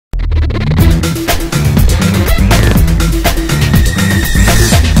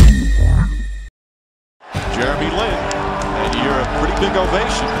standing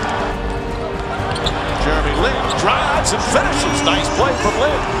ovation. Jeremy Lin drives and finishes. Nice play from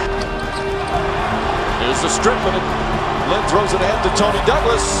Lin. Here's the strip and Lin throws it ahead to Tony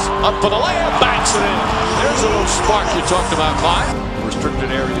Douglas. Up for the layup, backs it in. There's a little spark you talked about, Mike.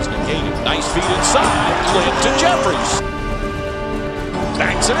 Restricted areas negated. Nice feed inside. Lin to Jeffries.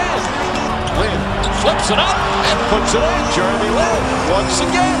 Backs it in. Lin flips it up and puts it in. Jeremy Lin once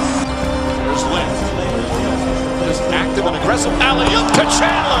again. There's Lin. Just active and aggressive. Alley-oop to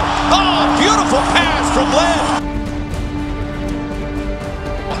Chandler. Oh, beautiful pass from Lin.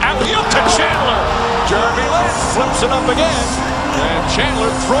 Alley-oop to Chandler. Jeremy Lin flips it up again. And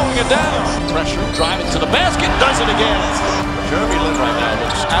Chandler throwing it down. Pressure, driving to the basket, does it again. Jeremy Lin right now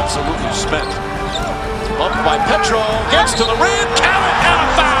looks absolutely spent. Bumped by Petro, gets to the rim, count it, and a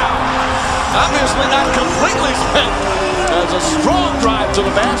foul. Obviously not completely spent. There's a strong drive to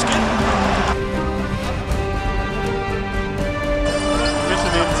the basket.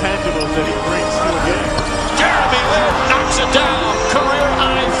 Missing the intangibles that he brings to a game. Jeremy Lin knocks it down, career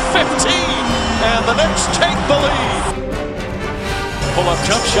high 15, and the Knicks take the lead. Pull-up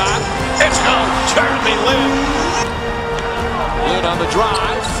jump shot, it's good, Jeremy Lin. Lin on the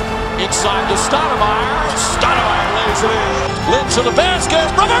drive, inside to Stoudemire. Stoudemire lays it in. Lin to the basket,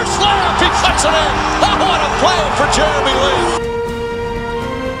 reverse layup, he puts it in. Oh, what a play for Jeremy Lin.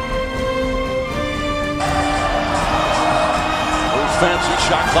 Little fancy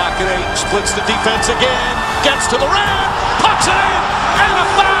shot clock at 8, splits the defense again, gets to the rim, puts it in, and a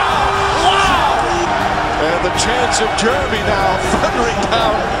foul. Wow! And the chants of Jeremy now thundering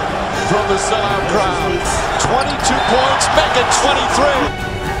down from the sellout crowd. 22 points, make it 23.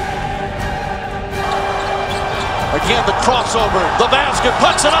 Again, the crossover, the basket,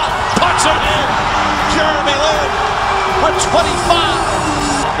 puts it up, puts it in. Jeremy Lin with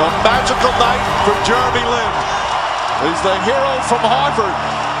 25. A magical night for Jeremy Lin. He's the hero from Harvard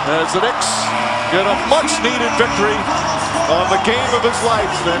as the Knicks get a much-needed victory on the game of his life.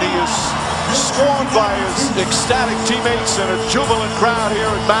 And he is sworn by his ecstatic teammates and a jubilant crowd here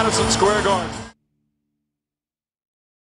at Madison Square Garden.